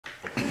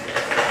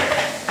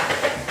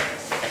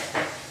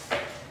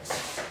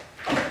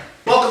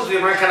the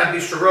Americana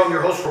Bistro Grill. I'm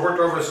your host,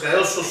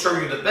 Alvarez-Galloso,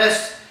 serving you the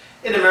best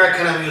in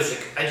Americana music.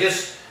 I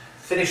just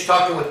finished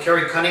talking with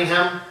Carrie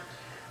Cunningham.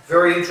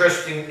 Very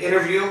interesting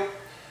interview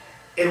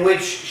in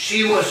which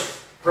she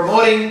was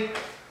promoting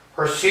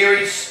her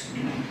series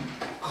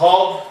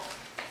called,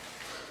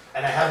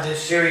 and I have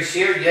this series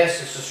here,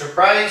 yes, it's a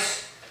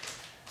surprise,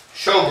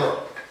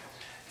 Showgirl.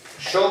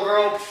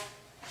 Showgirl,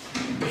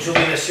 which will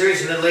be in a series,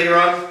 and then later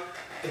on,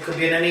 it could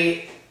be in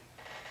any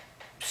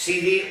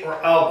CD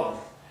or album.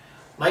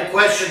 My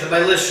question to my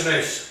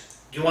listeners,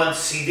 do you want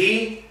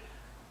CD?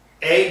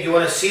 A, do you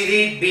want a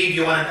CD? B, do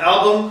you want an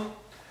album?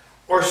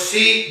 Or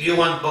C, do you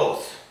want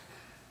both?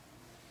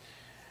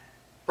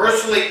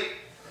 Personally,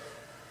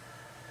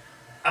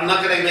 I'm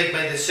not going to make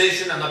my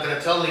decision. I'm not going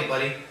to tell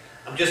anybody.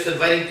 I'm just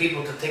inviting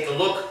people to take a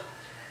look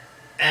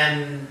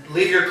and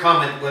leave your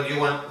comment whether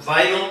you want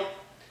vinyl,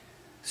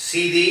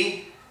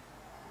 CD,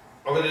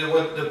 or whether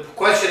the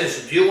question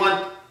is, do you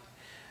want,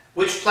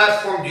 which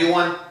platform do you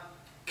want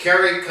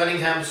Carrie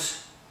Cunningham's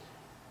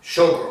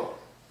Showgirl?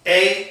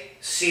 A,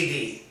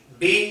 CD,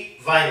 B,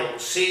 vinyl,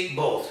 C,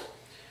 both.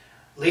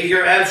 Leave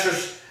your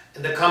answers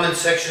in the comment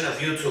section of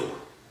YouTube.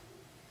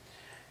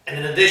 And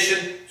in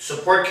addition,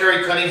 support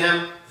Carrie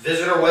Cunningham,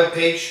 visit her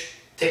webpage,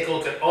 take a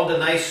look at all the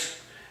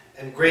nice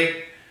and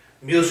great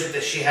music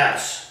that she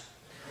has.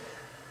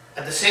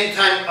 At the same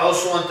time, I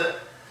also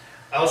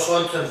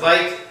want to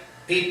invite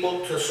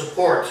people to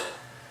support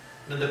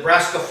the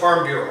Nebraska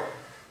Farm Bureau,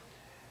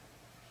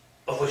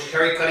 of which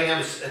Carrie Cunningham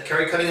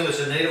is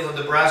a native of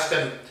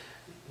Nebraska, and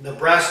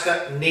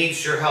Nebraska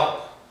needs your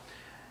help.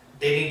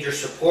 They need your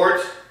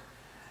support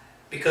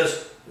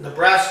because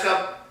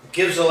Nebraska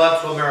gives a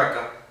lot to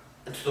America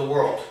and to the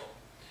world.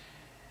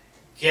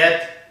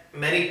 Yet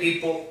many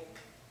people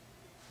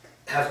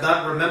have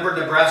not remembered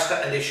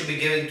Nebraska, and they should be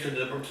giving to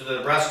the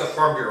Nebraska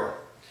Farm Bureau.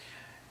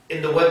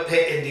 In the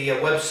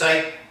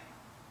website,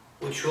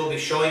 which we'll be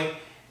showing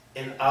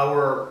in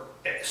our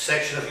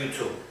section of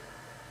YouTube.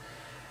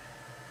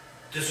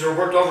 This is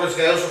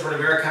Alvarez-Galloso for the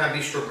Americana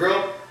Bistro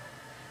Grill.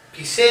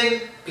 Peace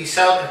in, peace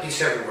out, and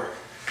peace everywhere.